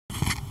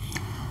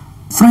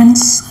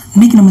Friends,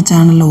 இன்னைக்கு நம்ம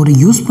சேனல்ல ஒரு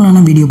யூஸ்ஃபுல்லான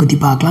வீடியோ பத்தி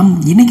பார்க்கலாம்.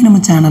 இன்னைக்கு நம்ம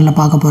சேனல்ல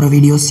பார்க்க போற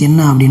வீடியோஸ் என்ன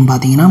அப்படினு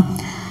பாத்தீங்கன்னா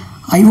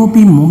IOB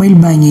மொபைல்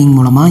பேங்கிங்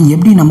மூலமா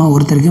எப்படி நம்ம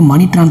ஒருத்தருக்கு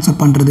மணி ட்ரான்ஸ்ஃபர்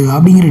பண்றது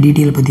அப்படிங்கற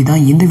டீடைல் பத்தி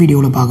தான் இந்த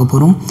வீடியோல பார்க்க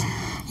போறோம்.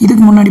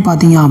 இதுக்கு முன்னாடி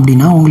பாத்தீங்க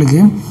அப்படினா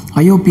உங்களுக்கு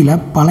IOB ல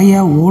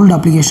பழைய ஓல்ட்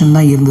அப்ளிகேஷன்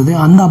தான் இருந்தது.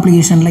 அந்த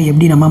அப்ளிகேஷன்ல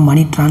எப்படி நம்ம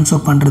மணி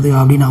ட்ரான்ஸ்ஃபர் பண்றது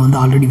அப்படி நான் வந்து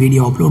ஆல்ரெடி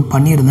வீடியோ அப்லோட்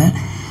பண்ணியிருந்தேன்.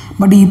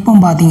 பட் இப்போ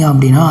பாத்தீங்க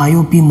அப்படினா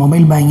IOB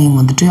மொபைல் பேங்கிங்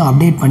வந்துட்டு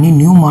அப்டேட் பண்ணி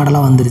நியூ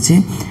மாடலா வந்துருச்சு.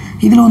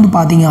 இதில் வந்து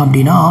பார்த்தீங்க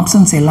அப்படின்னா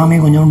ஆப்ஷன்ஸ் எல்லாமே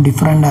கொஞ்சம்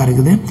டிஃப்ரெண்ட்டாக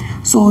இருக்குது.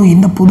 ஸோ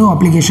இந்த புது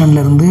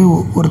அப்ளிகேஷன்லேருந்து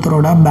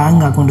ஒருத்தரோட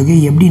பேங்க் அக்கௌண்ட்டுக்கு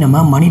எப்படி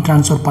நம்ம மணி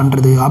ட்ரான்ஸ்ஃபர்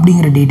பண்ணுறது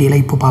அப்படிங்கிற டீட்டெயிலை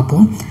இப்போ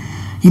பார்ப்போம்.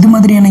 இது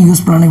மாதிரியான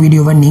யூஸ்ஃபுல்லான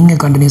வீடியோவை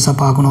நீங்கள் கண்டினியூஸாக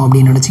பார்க்கணும்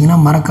அப்படின்னு நினச்சிங்கன்னா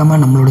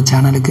மறக்காமல் நம்மளோட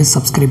சேனலுக்கு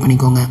சப்ஸ்கிரைப்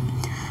பண்ணிக்கோங்க.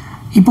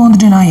 இப்போ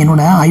வந்துட்டு நான்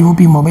என்னோட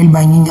IOB மொபைல்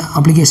பேங்கிங்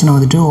அப்ளிகேஷனை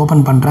வந்துட்டு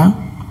ஓப்பன் பண்ணுறேன்.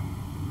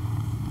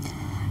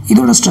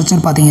 இதோட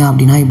ஸ்ட்ரக்சர் பார்த்தீங்க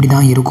அப்படின்னா இப்படி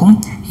தான் இருக்கும்.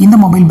 இந்த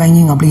மொபைல்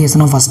பேங்கிங்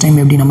அப்ளிகேஷனை ஃபஸ்ட் டைம்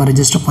எப்படி நம்ம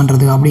ரெஜிஸ்டர்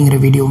பண்ணுறது அப்படிங்கிற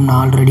வீடியோவும் நான்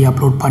ஆல்ரெடி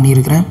அப்லோட்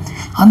பண்ணியிருக்கிறேன்.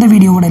 அந்த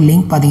வீடியோவோட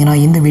லிங்க் பார்த்தீங்கன்னா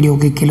இந்த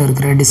வீடியோவுக்கு கீழே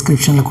இருக்கிற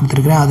டிஸ்கிரிப்ஷனில்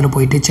கொடுத்துருக்குறேன். அதில்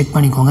போய்ட்டு செக்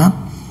பண்ணிக்கோங்க.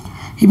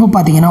 இப்போ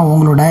பார்த்தீங்கன்னா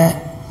உங்களோட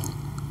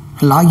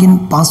லாகின்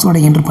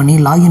பாஸ்வேர்டை என்ட்ரு பண்ணி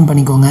லாகின்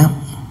பண்ணிக்கோங்க.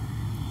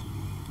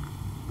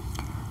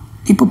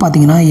 இப்போ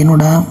பார்த்தீங்கன்னா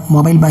என்னோடய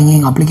மொபைல்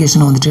பேங்கிங்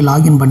அப்ளிகேஷனை வந்துட்டு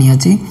லாகின்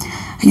பண்ணியாச்சு.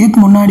 இதுக்கு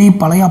முன்னாடி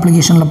பழைய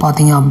அப்ளிகேஷனில்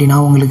பார்த்தீங்க அப்படின்னா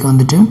உங்களுக்கு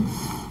வந்துட்டு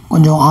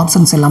கொஞ்சம்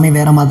ஆப்ஷன்ஸ் எல்லாமே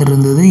வேறு மாதிரி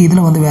இருந்தது.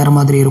 இதில் வந்து வேறு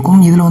மாதிரி இருக்கும்.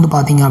 இதில் வந்து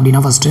பார்த்தீங்க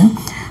அப்படின்னா ஃபஸ்ட்டு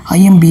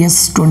IMBS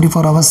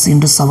 24 hours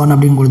into 7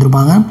 அப்படின்னு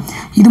கொடுத்துருப்பாங்க.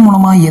 இது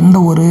மூலமாக எந்த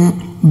ஒரு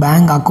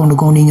பேங்க்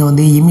அக்கௌண்ட்டுக்கும் நீங்கள்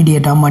வந்து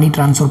இமீடியட்டாக மணி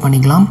ட்ரான்ஸ்ஃபர்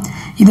பண்ணிக்கலாம்.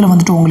 இதில்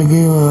வந்துட்டு உங்களுக்கு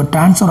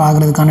ட்ரான்ஸ்ஃபர்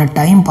ஆகிறதுக்கான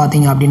டைம்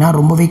பார்த்தீங்க அப்படின்னா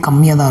ரொம்பவே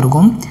கம்மியாக தான்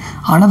இருக்கும்.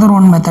 அனதர்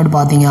ஒன் மெத்தட்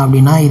பார்த்தீங்க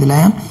அப்படின்னா இதில்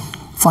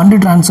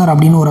ஃபண்டு ட்ரான்ஸ்ஃபர்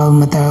அப்படின்னு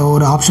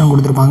ஒரு ஆப்ஷன்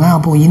கொடுத்துருப்பாங்க.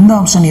 அப்போது இந்த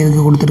ஆப்ஷன்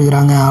எதுக்கு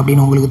கொடுத்துருக்குறாங்க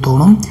அப்படின்னு உங்களுக்கு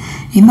தோணும்.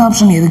 இந்த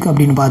ஆப்ஷன் எதுக்கு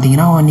அப்படின்னு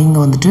பார்த்தீங்கன்னா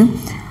நீங்கள் வந்துட்டு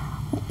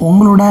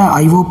உங்களோட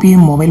IOB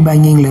மொபைல்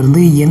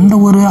பேங்கிங்லேருந்து எந்த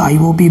ஒரு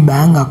IOB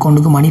பேங்க்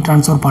அக்கௌண்ட்டுக்கு மணி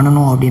ட்ரான்ஸ்ஃபர்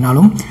பண்ணணும்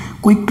அப்படின்னாலும்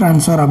குயிக்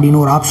ட்ரான்ஸ்ஃபர் அப்படின்னு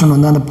ஒரு ஆப்ஷன்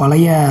வந்து அந்த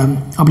பழைய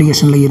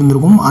அப்ளிகேஷனில்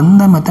இருந்திருக்கும்.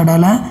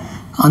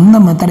 அந்த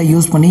மெத்தடை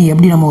யூஸ் பண்ணி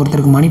எப்படி நம்ம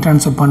ஒருத்தருக்கு மணி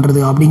ட்ரான்ஸ்ஃபர்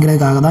பண்ணுறது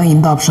அப்படிங்கிறதுக்காக தான்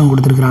இந்த ஆப்ஷன்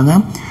கொடுத்துருக்குறாங்க.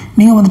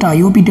 நீங்கள் வந்துட்டு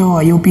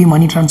IOB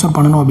மணி ட்ரான்ஸ்ஃபர்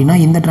பண்ணணும் அப்படின்னா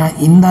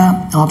இந்த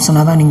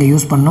ஆப்ஷனை தான் நீங்கள்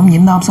யூஸ் பண்ணணும்.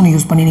 இந்த ஆப்ஷனை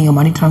யூஸ் பண்ணி நீங்கள்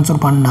மணி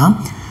ட்ரான்ஸ்ஃபர் பண்ணால்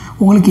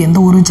உங்களுக்கு எந்த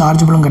ஒரு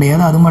சார்ஜபிளும்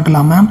கிடையாது. அது மட்டும்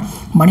இல்லாமல்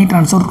மணி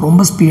ட்ரான்ஸ்ஃபர்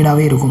ரொம்ப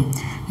ஸ்பீடாகவே இருக்கும்.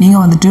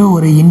 நீங்கள் வந்துட்டு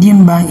ஒரு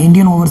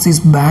இந்தியன் ஓவர்சீஸ்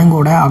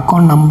பேங்கோட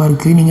அக்கௌண்ட்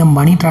நம்பருக்கு நீங்கள்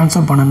மணி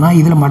ட்ரான்ஸ்ஃபர் பண்ணணும்னா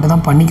இதில் மட்டும்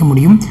தான் பண்ணிக்க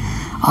முடியும்.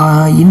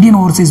 இந்தியன்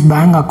ஓவர்சீஸ்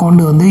பேங்க்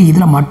அக்கௌண்ட் வந்து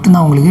இதில்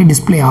மட்டும்தான் உங்களுக்கு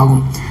டிஸ்பிளே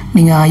ஆகும்.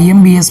 நீங்கள்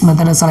IMBS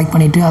மெத்தடை செலக்ட்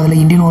பண்ணிவிட்டு அதில்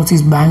இந்தியன்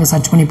ஓவர்சீஸ் பேங்கை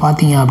சர்ச் பண்ணி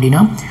பார்த்தீங்க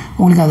அப்படின்னா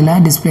உங்களுக்கு அதில்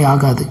டிஸ்பிளே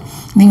ஆகாது.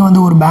 நீங்கள்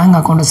வந்து ஒரு பேங்க்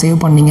அக்கௌண்ட்டை சேவ்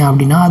பண்ணீங்க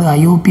அப்படின்னா அது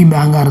IOB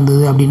பேங்காக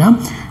இருந்தது அப்படின்னா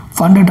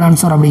ஃபண்டு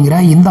ட்ரான்ஸ்ஃபர் அப்படிங்கிற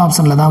இந்த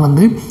ஆப்ஷனில் தான்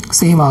வந்து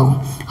சேவ் ஆகும்.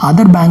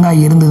 அதர்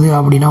பேங்காக இருந்தது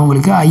அப்படின்னா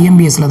உங்களுக்கு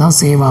IMBSல தான்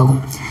சேவ்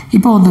ஆகும்.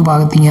 இப்போ வந்து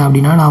பார்த்தீங்க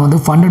அப்படின்னா நான் வந்து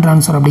ஃபண்டு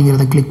ட்ரான்ஸ்ஃபர்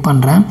அப்படிங்கிறத கிளிக்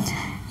பண்ணுறேன்.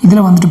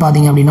 இதில் வந்துட்டு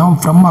பார்த்தீங்க அப்படின்னா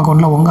ஃப்ரம்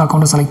அக்கௌண்ட்டில் உங்கள்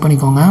அக்கௌண்ட்டை செலக்ட்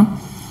பண்ணிக்கோங்க.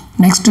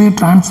 நெக்ஸ்ட்டு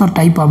ட்ரான்ஸ்ஃபர்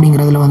டைப்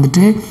அப்படிங்கிறதுல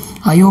வந்துட்டு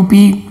IOB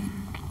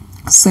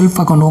செல்ஃப்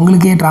அக்கௌண்ட்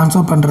உங்களுக்கே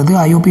ட்ரான்ஸ்ஃபர் பண்ணுறது,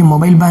 IOB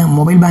மொபைல்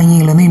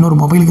பேங்கிங்லேருந்து இன்னொரு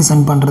மொபைலுக்கு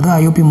சென்ட் பண்ணுறது,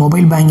 IOB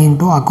மொபைல் பேங்கிங்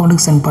டு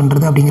அக்கௌண்ட்டுக்கு சென்ட்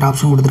பண்ணுறது அப்படிங்கிற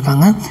ஆப்ஷன்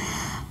கொடுத்துருக்காங்க.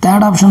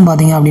 தேர்ட் ஆப்ஷன்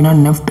பார்த்தீங்க அப்படின்னா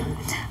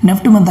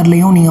நெஃப்ட்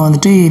மெத்தட்லேயும் நீங்கள்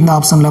வந்துட்டு இந்த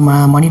ஆப்ஷனில்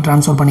மணி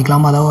ட்ரான்ஸ்ஃபர்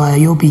பண்ணிக்கலாம். அதாவது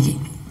IOBக்கு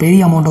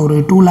பெரிய அமௌண்ட்டை ஒரு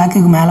 2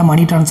 lakhக்கு மேலே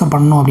மணி ட்ரான்ஸ்ஃபர்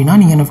பண்ணணும் அப்படின்னா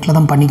நீங்கள் நெஃப்ட்டில்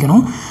தான்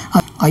பண்ணிக்கணும்.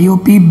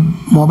 IOB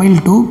மொபைல்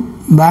டு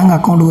பேங்க்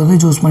அக்கௌண்ட்டுக்கு வந்து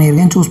சூஸ்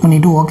பண்ணியிருக்கேன். சூஸ்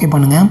பண்ணிவிட்டு ஓகே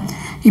பண்ணுங்கள்.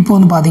 இப்போ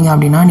வந்து பார்த்தீங்க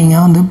அப்படின்னா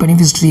நீங்கள் வந்து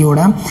பெனிஃபிஷரியோட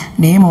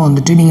நேமை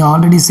வந்துட்டு நீங்கள்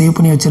ஆல்ரெடி சேவ்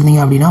பண்ணி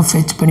வச்சுருந்தீங்க அப்படின்னா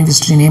ஃபெச்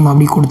பெனிஃபிஷரி நேம்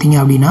அப்படி கொடுத்தீங்க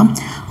அப்படின்னா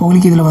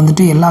உங்களுக்கு இதில்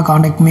வந்துட்டு எல்லா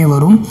காண்டாக்டுமே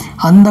வரும்.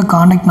 அந்த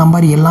காண்டாக்ட்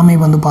நம்பர் எல்லாமே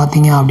வந்து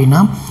பார்த்தீங்க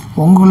அப்படின்னா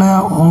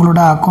உங்களோட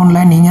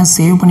அக்கௌண்ட்டில் நீங்கள்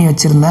சேவ் பண்ணி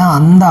வச்சுருந்த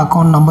அந்த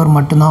அக்கௌண்ட் நம்பர்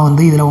மட்டும்தான்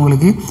வந்து இதில்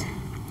உங்களுக்கு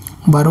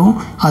வரும்.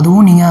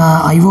 அதுவும் நீங்கள்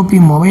IOB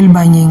மொபைல்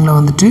பேங்கிங்கில்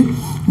வந்துட்டு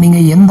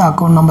நீங்கள் எந்த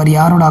அக்கௌண்ட் நம்பர்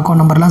யாரோட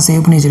அக்கௌண்ட் நம்பர்லாம்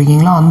சேவ் பண்ணி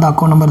வச்சுருக்கீங்களோ அந்த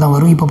அக்கௌண்ட் நம்பர் தான்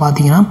வரும். இப்போ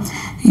பார்த்தீங்கன்னா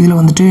இதில்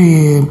வந்துட்டு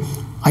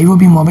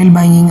IOB மொபைல்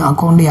பேங்கிங்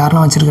அக்கௌண்ட்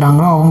யாரெல்லாம்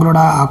வச்சுருக்கிறாங்களோ அவங்களோட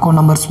அக்கௌண்ட்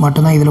நம்பர்ஸ்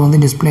மட்டும்தான் இதில் வந்து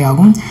டிஸ்பிளே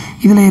ஆகும்.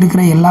 இதில்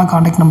இருக்கிற எல்லா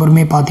காண்டாக்ட்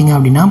நம்பருமே பார்த்தீங்க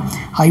அப்படின்னா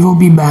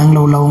IOB பேங்கில்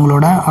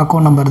உள்ளவங்களோட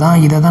அக்கௌண்ட் நம்பர் தான்.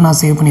 இதை தான் நான்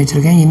சேவ் பண்ணி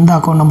வச்சுருக்கேன். இந்த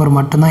அக்கௌண்ட் நம்பர்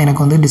மட்டும்தான்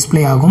எனக்கு வந்து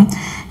டிஸ்பிளே ஆகும்.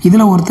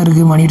 இதில்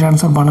ஒருத்தருக்கு மணி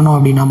ட்ரான்ஸ்ஃபர் பண்ணணும்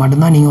அப்படின்னா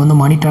மட்டும்தான் நீங்கள் வந்து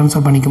மணி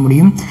ட்ரான்ஸ்ஃபர் பண்ணிக்க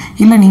முடியும்.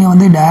 இல்லை நீங்கள்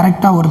வந்து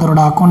டைரெக்டாக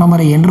ஒருத்தரோட அக்கௌண்ட்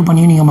நம்பரை என்ட்ரு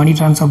பண்ணியும் நீங்கள் மணி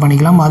ட்ரான்ஸ்ஃபர்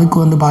பண்ணிக்கலாம். அதுக்கு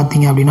வந்து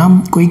பார்த்தீங்க அப்படின்னா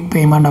குயிக்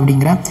பேமெண்ட்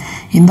அப்படிங்கிற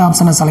இந்த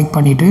ஆப்ஷனை செலக்ட்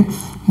பண்ணிவிட்டு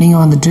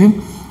நீங்கள் வந்துட்டு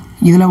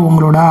இதில்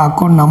உங்களோட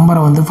அக்கௌண்ட் நம்பரை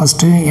வந்து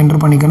ஃபஸ்ட்டு என்ட்ரு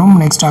பண்ணிக்கணும்.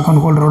 Next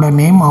account ஹோல்டரோட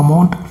name,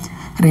 amount,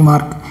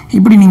 remark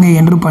இப்படி நீங்கள்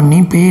என்ட்ரு பண்ணி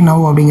பே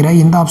நவ் அப்படிங்கிற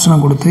இந்த ஆப்ஷனை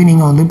கொடுத்து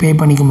நீங்கள் வந்து பே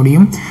பண்ணிக்க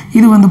முடியும்.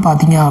 இது வந்து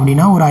பார்த்தீங்க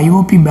அப்படின்னா ஒரு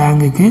IOB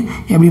பேங்குக்கு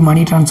எப்படி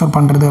மணி ட்ரான்ஸ்ஃபர்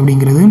பண்ணுறது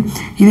அப்படிங்கிறது.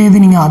 இது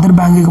நீங்கள் அதர்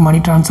பேங்குக்கு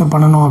மணி ட்ரான்ஸ்ஃபர்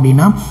பண்ணணும்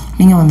அப்படின்னா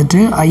நீங்கள்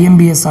வந்துட்டு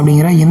IMBS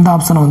அப்படிங்கிற இந்த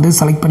ஆப்ஷனை வந்து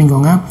செலக்ட்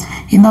பண்ணிக்கோங்க.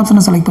 இந்த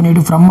ஆப்ஷனை செலக்ட்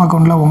பண்ணிவிட்டு ஃப்ரம்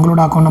அக்கௌண்ட்டில்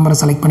உங்களோட அக்கௌண்ட் நம்பரை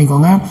செலக்ட்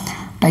பண்ணிக்கோங்க.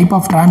 டைப்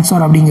ஆஃப்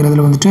ட்ரான்ஸ்ஃபர்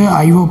அப்படிங்கிறதுல வந்துட்டு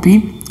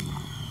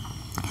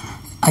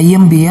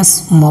IMBS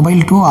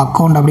மொபைல் டு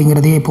அக்கௌண்ட்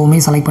அப்படிங்கிறதே எப்போவுமே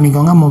செலக்ட்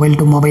பண்ணிக்கோங்க. மொபைல்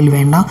டு மொபைல்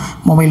வேண்டாம்,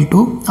 மொபைல் டு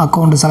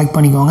அக்கௌண்ட் செலக்ட்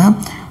பண்ணிக்கோங்க.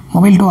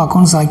 மொபைல் டு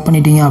அக்கௌண்ட் செலக்ட்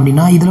பண்ணிட்டீங்க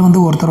அப்படின்னா இதில் வந்து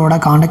ஒருத்தரோட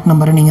காண்டாக்ட்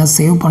நம்பரை நீங்கள்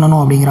சேவ்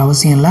பண்ணணும் அப்படிங்கிற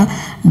அவசியம் இல்லை.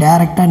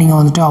 டேரெக்டாக நீங்கள்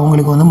வந்துட்டு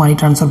அவங்களுக்கு வந்து மணி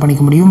ட்ரான்ஸ்ஃபர்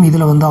பண்ணிக்க முடியும்.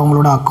 இதில் வந்து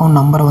அவங்களோட அக்கௌண்ட்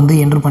நம்பரை வந்து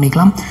என்ட்ரு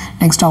பண்ணிக்கலாம்.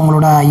 நெக்ஸ்ட்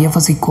அவங்களோட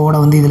ஐஎஃப்எஸ்சி கோடை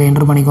வந்து இதில்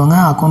என்ட்ரு பண்ணிக்கோங்க.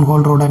 அக்கௌண்ட்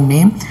ஹோல்டரோட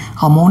நேம்,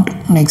 அமௌண்ட்,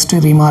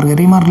 நெக்ஸ்ட்டு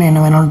ரிமார்க்கில்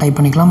என்ன வேணாலும் டைப்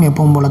பண்ணிக்கலாம்.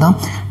 எப்பவும் போல தான்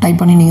டைப்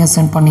பண்ணி நீங்கள்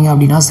சென்ட் பண்ணிங்க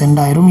அப்படின்னா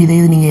சென்ட் ஆயிரும். இதே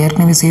இது நீங்கள்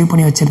ஏற்கனவே சேவ்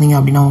பண்ணி வச்சுருந்தீங்க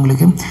அப்படின்னா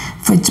உங்களுக்கு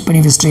ஃபெச்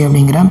பெனிஃபிஷரி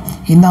அப்படிங்கிற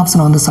இந்த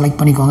ஆப்ஷனை வந்து செலக்ட்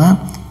பண்ணிக்கோங்க.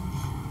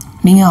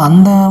 நீங்கள்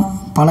அந்த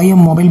பழைய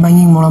மொபைல்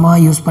பேங்கிங்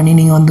மூலமாக யூஸ் பண்ணி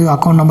நீங்கள் வந்து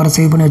அக்கௌண்ட் நம்பரை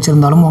சேவ் பண்ணி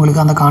வச்சுருந்தாலும்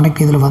உங்களுக்கு அந்த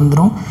காண்டாக்ட் இதில்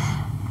வந்துடும்.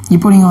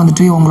 இப்போ நீங்கள்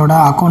வந்துட்டு உங்களோட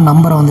அக்கௌண்ட்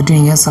நம்பரை வந்துட்டு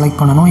நீங்கள் செலக்ட்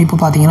பண்ணணும். இப்போ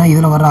பார்த்தீங்கன்னா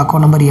இதில் வர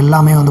அக்கௌண்ட் நம்பர்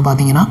எல்லாமே வந்து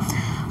பார்த்தீங்கன்னா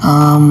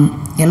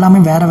எல்லாமே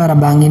வேறு வேறு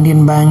bank,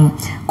 Indian bank,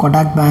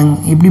 Kotak bank,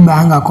 இப்படி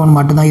பேங்க் அக்கௌண்ட்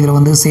மட்டும்தான் இதில்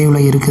வந்து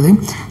சேவில் இருக்குது.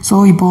 ஸோ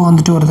இப்போது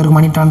வந்துட்டு ஒருத்தருக்கு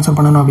மணி ட்ரான்ஸ்ஃபர்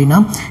பண்ணணும் அப்படின்னா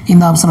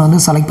இந்த ஆப்ஷனை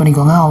வந்து செலக்ட்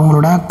பண்ணிக்கோங்க.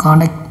 அவங்களோட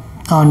காண்டாக்ட்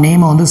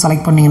நேமை வந்து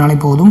செலக்ட் பண்ணிங்கனாலே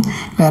போதும்.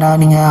 வேறு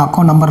நீங்கள்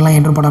அக்கௌண்ட் நம்பர்லாம்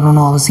என்ட்ரு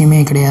பண்ணணும்னு அவசியமே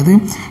கிடையாது.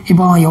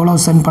 இப்போ எவ்வளோ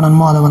சென்ட்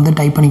பண்ணணுமோ அதை வந்து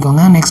டைப்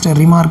பண்ணிக்கோங்க. நெக்ஸ்ட்டு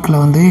ரிமார்க்கில்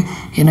வந்து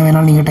என்ன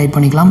வேணாலும் நீங்கள் டைப்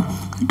பண்ணிக்கலாம்.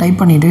 டைப்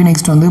பண்ணிவிட்டு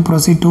நெக்ஸ்ட் வந்து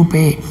ப்ரொசீட் டு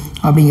பே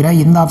அப்படிங்கிற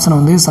இந்த ஆப்ஷனை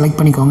வந்து செலக்ட்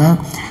பண்ணிக்கோங்க.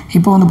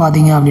 இப்போ வந்து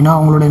பார்த்தீங்க அப்படின்னா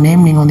அவங்களோட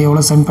நேம் நீங்கள் வந்து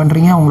எவ்வளோ சென்ட்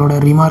பண்ணுறீங்க, அவங்களோட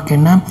ரிமார்க்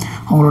என்ன,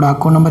 அவங்களோட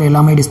அக்கௌண்ட் நம்பர்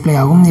எல்லாமே டிஸ்ப்ளே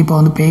ஆகும். இப்போ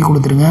வந்து பே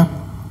கொடுத்துருங்க.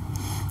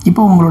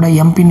 இப்போ உங்களோட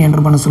எம்பின்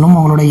என்ட்ரு பண்ண சொல்லும்.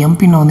 உங்களோட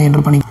எம்பின்னை வந்து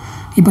என்ட்ரு பண்ணி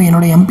இப்போ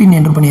என்னோடய எம்பின்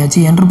என்ட்ரு பண்ணியாச்சு.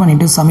 என்ட்ரு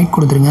பண்ணிவிட்டு சப்மிட்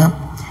கொடுத்துருங்க.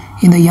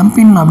 இந்த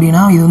எம்பின்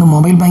அப்படின்னா இது வந்து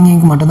மொபைல்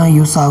பேங்கிங்க்கு மட்டும்தான்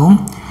யூஸ் ஆகும்.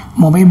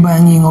 மொபைல்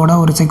பேங்கிங்கோட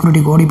ஒரு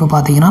செக்யூரிட்டி கோடு இப்போ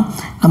பார்த்தீங்கன்னா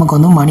நமக்கு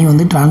வந்து மணி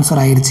வந்து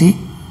ட்ரான்ஸ்ஃபர் ஆகிடுச்சு.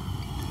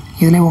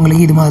 இதில்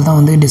உங்களுக்கு இது மாதிரி தான்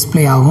வந்து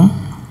டிஸ்ப்ளே ஆகும்.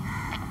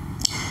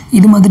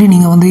 இது மாதிரி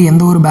நீங்கள் வந்து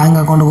எந்த ஒரு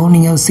பேங்க் அக்கௌண்ட்டுக்கும்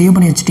நீங்கள் சேவ்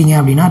பண்ணி வச்சுட்டீங்க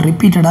அப்படின்னா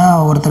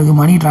ரிப்பீட்டடாக ஒருத்தருக்கு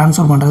மணி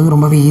ட்ரான்ஸ்ஃபர் பண்ணுறதுக்கு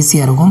ரொம்பவே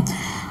ஈஸியாக இருக்கும்.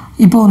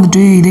 இப்போ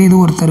வந்துட்டு இது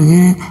ஒருத்தருக்கு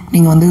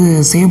நீங்கள் வந்து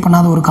சேவ்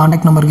பண்ணாத ஒரு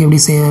காண்டாக்ட் நம்பருக்கு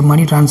எப்படி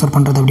மணி ட்ரான்ஸ்ஃபர்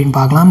பண்ணுறது அப்படின்னு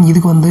பார்க்கலாம்.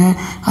 இதுக்கு வந்து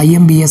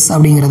IMBS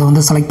அப்படிங்கிறத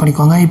வந்து செலக்ட்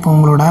பண்ணிக்கோங்க. இப்போ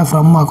உங்களோட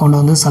ஃப்ரம்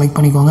அக்கௌண்ட்டை வந்து செலக்ட்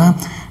பண்ணிக்கோங்க.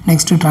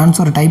 நெக்ஸ்ட்டு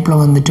ட்ரான்ஸ்ஃபர்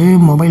டைப்பில் வந்துட்டு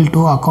மொபைல்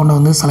டு அக்கௌண்ட்டை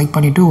வந்து செலக்ட்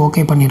பண்ணிவிட்டு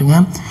ஓகே பண்ணிடுங்க.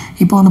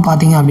 இப்போ வந்து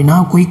பார்த்தீங்க அப்படின்னா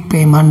குயிக்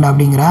பேமெண்ட்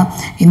அப்படிங்கிற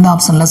இந்த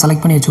ஆப்ஷனில்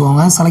செலக்ட் பண்ணி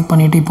வச்சுக்கோங்க. செலக்ட்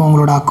பண்ணிவிட்டு இப்போ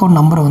உங்களோட அக்கௌண்ட்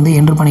நம்பரை வந்து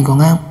என்ட்ரு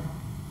பண்ணிக்கோங்க.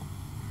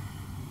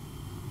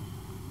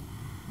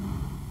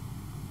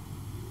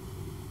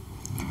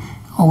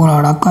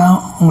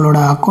 உங்களோட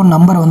அக்கௌண்ட்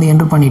நம்பரை வந்து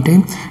என்ட்ரு பண்ணிவிட்டு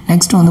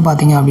நெக்ஸ்ட் வந்து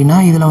பார்த்தீங்க அப்படின்னா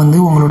இதில் வந்து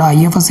உங்களோட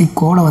ஐஎஃப்எஸ்சி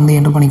கோடை வந்து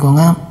என்ட்ரு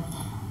பண்ணிக்கோங்க.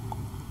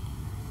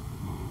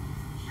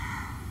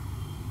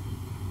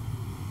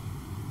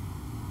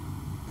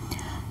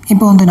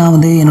 இப்போ வந்து நான்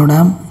வந்து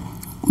என்னோடய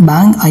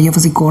பேங்க்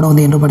ஐஎஃப்எஸ்சி கோடை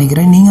வந்து என்ட்ரு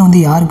பண்ணிக்கிறேன். நீங்கள்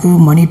வந்து யாருக்கு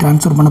மணி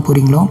ட்ரான்ஸ்ஃபர் பண்ண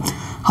போகிறீங்களோ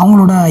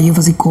அவங்களோட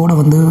ஐஎஃப்எஸ்சி கோடை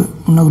வந்து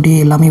முன்னக்கூட்டியே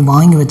எல்லாமே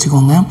வாங்கி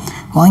வச்சுக்கோங்க.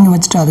 வாங்கி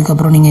வச்சுட்டு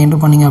அதுக்கப்புறம் நீங்கள்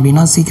என்ட்ரு பண்ணிங்க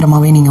அப்படின்னா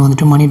சீக்கிரமாகவே நீங்கள்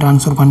வந்துட்டு மணி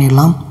ட்ரான்ஸ்ஃபர்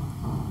பண்ணிடலாம்.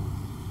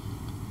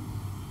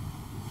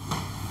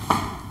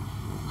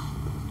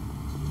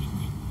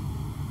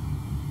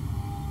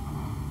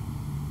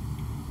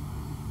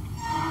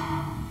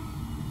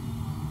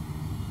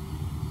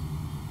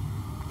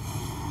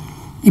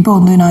 இப்போ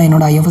வந்து நான்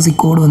என்னோடய ஐஎஃப்எஸ்சி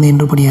கோடு வந்து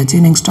என்ட்ரு பண்ணியாச்சு.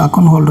 நெக்ஸ்ட்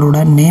அக்கௌண்ட் ஹோல்டரோட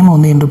நேமை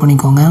வந்து என்ட்ரு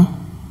பண்ணிக்கோங்க.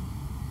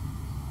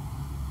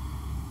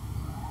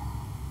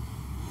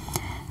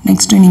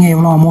 நெக்ஸ்ட்டு நீங்கள்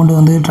எவ்வளோ அமௌண்ட்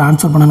வந்து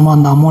ட்ரான்ஸ்ஃபர் பண்ணணுமோ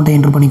அந்த அமௌண்ட்டை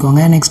என்ட்ரு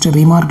பண்ணிக்கோங்க. நெக்ஸ்ட்டு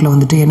ரிமார்க்கில்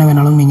வந்துட்டு என்ன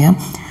வேணாலும் நீங்கள்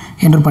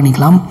என்ட்ரு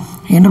பண்ணிக்கலாம்.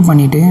 என்ட்ரு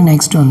பண்ணிவிட்டு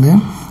நெக்ஸ்ட் வந்து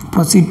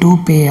ப்ரொசீட் டு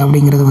பே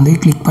அப்படிங்கிறத வந்து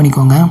கிளிக்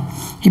பண்ணிக்கோங்க.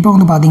 இப்போ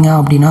வந்து பார்த்தீங்க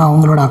அப்படின்னா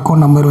அவங்களோட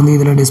அக்கௌண்ட் நம்பர் வந்து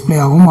இதில் டிஸ்ப்ளே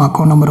ஆகும்.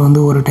 அக்கௌண்ட் நம்பர்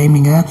வந்து ஒரு டைம்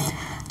நீங்கள்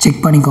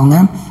செக் பண்ணிக்கோங்க.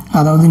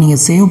 அதாவது நீங்கள்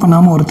சேவ்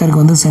பண்ணாமல் ஒருத்தருக்கு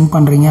வந்து சென்ட்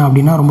பண்ணுறீங்க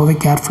அப்படின்னா ரொம்பவே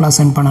கேர்ஃபுல்லாக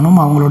சென்ட் பண்ணணும்.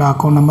 அவங்களோட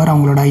அக்கௌண்ட் நம்பர்,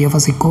 அவங்களோட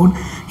ஐஎஃப்எஸ்சி கோட்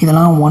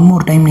இதெல்லாம் ஒன்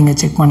மோர் டைம் நீங்கள்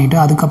செக் பண்ணிவிட்டு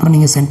அதுக்கப்புறம்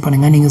நீங்கள் சென்ட்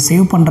பண்ணுங்கள். நீங்கள்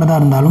சேவ் பண்ணுறதா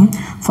இருந்தாலும்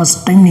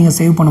ஃபஸ்ட் டைம் நீங்கள்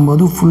சேவ்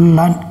பண்ணும்போது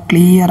ஃபுல்லாக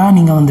கிளியராக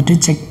நீங்கள் வந்துட்டு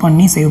செக்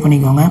பண்ணி சேவ்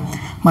பண்ணிக்கோங்க.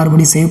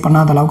 மறுபடி சேவ்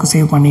பண்ணாத அளவுக்கு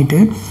சேவ்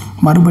பண்ணிவிட்டு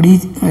மறுபடி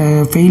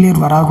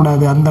ஃபெயிலியர்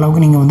வரக்கூடாது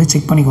அந்தளவுக்கு நீங்கள் வந்து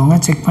செக் பண்ணிக்கோங்க.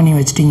 செக் பண்ணி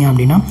வச்சிட்டிங்க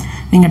அப்படின்னா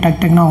நீங்கள்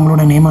டக்குனா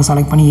அவங்களோட நேமை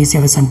செலக்ட் பண்ணி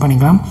ஈஸியாகவே சென்ட்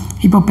பண்ணிக்கலாம்.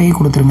 இப்போ பே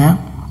கொடுத்துருங்க.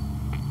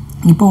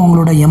 இப்போ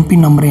உங்களோட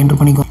எம்பின் நம்பரை என்ட்ரு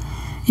பண்ணிக்கோங்க.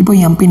 இப்போ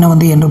எம்பின்னை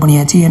வந்து என்ட்ரு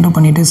பண்ணியாச்சு. என்ட்ரு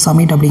பண்ணிவிட்டு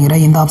சப்மிட் அப்படிங்கிற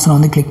இந்த ஆப்ஷனை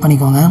வந்து கிளிக்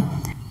பண்ணிக்கோங்க.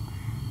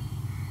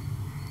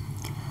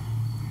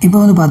 இப்போ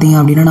வந்து பார்த்தீங்க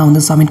அப்படின்னா நான்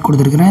வந்து சப்மிட்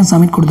கொடுத்துருக்குறேன்.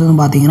 சப்மிட்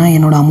கொடுத்ததும் பார்த்தீங்கன்னா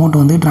என்னோடய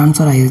அமௌண்ட் வந்து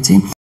ட்ரான்ஸ்ஃபர் ஆகிடுச்சு.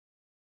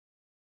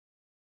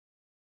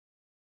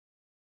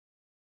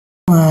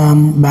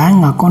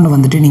 பேங்க் அக்கௌண்ட்டை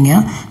வந்துட்டு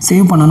நீங்கள்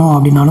சேவ் பண்ணணும்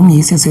அப்படின்னாலும்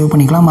ஈஸியாக சேவ்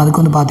பண்ணிக்கலாம். அதுக்கு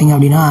வந்து பார்த்தீங்க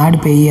அப்படின்னா ஆட்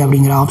பே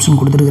அப்படிங்கிற ஆப்ஷன்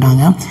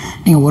கொடுத்துருக்குறாங்க.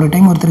 நீங்கள் ஒரு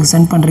டைம் ஒருத்தருக்கு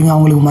சென்ட் பண்ணுறீங்க,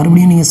 அவங்களுக்கு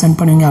மறுபடியும் நீங்கள் சென்ட்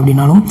பண்ணுவீங்க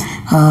அப்படின்னாலும்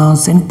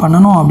சென்ட்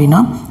பண்ணணும் அப்படின்னா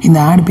இந்த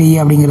ஆட் பே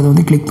அப்படிங்கிறத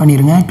வந்து கிளிக்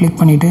பண்ணிடுங்க. கிளிக்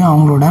பண்ணிவிட்டு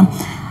அவங்களோட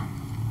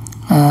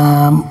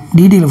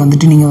டீட்டெயிலை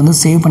வந்துட்டு நீங்கள் வந்து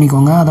சேவ்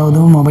பண்ணிக்கோங்க.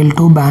 அதாவது மொபைல்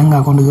டு பேங்க்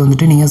அக்கௌண்ட்டுக்கு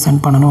வந்துட்டு நீங்கள்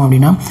சென்ட் பண்ணணும்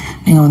அப்படின்னா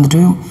நீங்கள்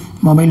வந்துட்டு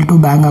மொபைல் டு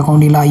பேங்க்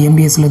அக்கௌண்ட் இல்லை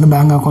IMBSலேருந்து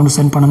பேங்க் அக்கௌண்ட்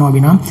சென்ட் பண்ணணும்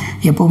அப்படின்னா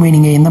எப்போவுமே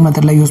நீங்கள் எந்த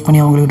மெத்தடில் யூஸ் பண்ணி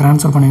அவங்களுக்கு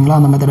ட்ரான்ஸ்ஃபர் பண்ணுவீங்களோ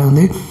அந்த மெத்தடை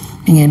வந்து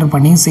நீங்கள் என்டர்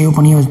பண்ணி சேவ்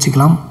பண்ணி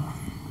வச்சுக்கலாம்.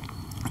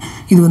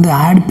 இது வந்து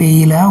ஆட்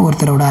பேயில்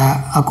ஒருத்தரோட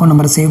அக்கௌண்ட்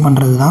நம்பரை சேவ்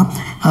பண்ணுறது தான்.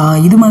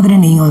 இது மாதிரி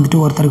நீங்கள் வந்துட்டு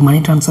ஒருத்தருக்கு மணி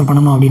ட்ரான்ஸ்ஃபர்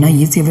பண்ணணும் அப்படின்னா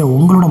ஈஸியாகவே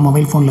உங்களோட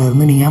மொபைல் ஃபோனில்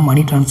இருந்து நீங்கள்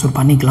மணி ட்ரான்ஸ்ஃபர்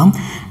பண்ணிக்கலாம்.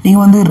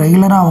 நீங்கள் வந்து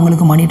ரெகுலராக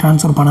அவங்களுக்கு மணி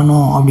ட்ரான்ஸ்ஃபர்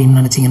பண்ணணும் அப்படின்னு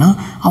நினச்சிங்கன்னா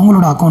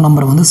அவங்களோட அக்கௌண்ட்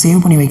நம்பரை வந்து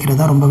சேவ் பண்ணி வைக்கிறது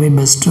தான் ரொம்பவே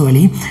பெஸ்ட்டு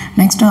வழி.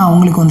 நெக்ஸ்ட்டு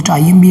அவங்களுக்கு வந்துட்டு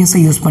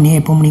ஐஎம்பிஎஸ்ஸை யூஸ் பண்ணி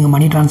எப்போவும் நீங்கள்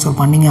மணி ட்ரான்ஸ்ஃபர்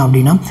பண்ணிங்க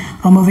அப்படின்னா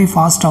ரொம்பவே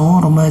ஃபாஸ்ட்டாகவும்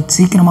ரொம்ப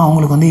சீக்கிரமாக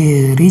அவங்களுக்கு வந்து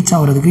ரீச்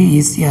ஆகிறதுக்கு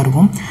ஈஸியாக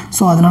இருக்கும்.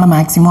 ஸோ அதனால்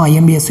மேக்ஸிமம்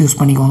ஐஎம்பிஎஸ் யூஸ்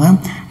பண்ணிக்கோங்க.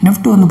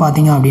 நெஃப்ட் வந்து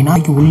பார்த்தீங்க அப்படின்னா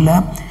உள்ள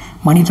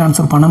மணி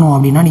ட்ரான்ஸ்ஃபர் பண்ணணும்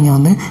அப்படின்னா நீங்கள்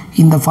வந்து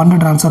இந்த ஃபண்ட்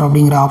ட்ரான்ஸ்ஃபர்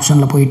அப்படிங்கிற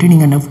ஆப்ஷனில் போயிட்டு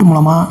நீங்கள் நெஃப்ட்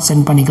மூலமாக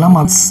சென்ட் பண்ணிக்கலாம்.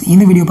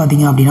 இந்த வீடியோ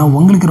பார்த்தீங்க அப்படின்னா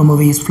உங்களுக்கு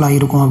ரொம்பவே யூஸ்ஃபுல்லாக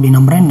இருக்கும் அப்படின்னு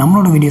நம்புகிறேன்.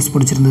 நம்மளோட வீடியோஸ்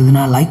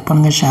பிடிச்சிருந்ததுன்னா லைக்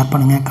பண்ணுங்கள், ஷேர்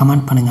பண்ணுங்கள்,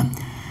 கமெண்ட் பண்ணுங்கள்.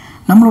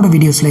 நம்மளோட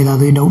வீடியோஸில்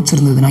ஏதாவது டவுட்ஸ்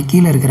இருந்ததுன்னா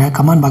கீழே இருக்கிற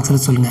கமெண்ட்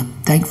பாக்ஸில் சொல்லுங்கள்.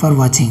 தேங்க்ஸ் ஃபார்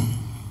வாட்சிங்.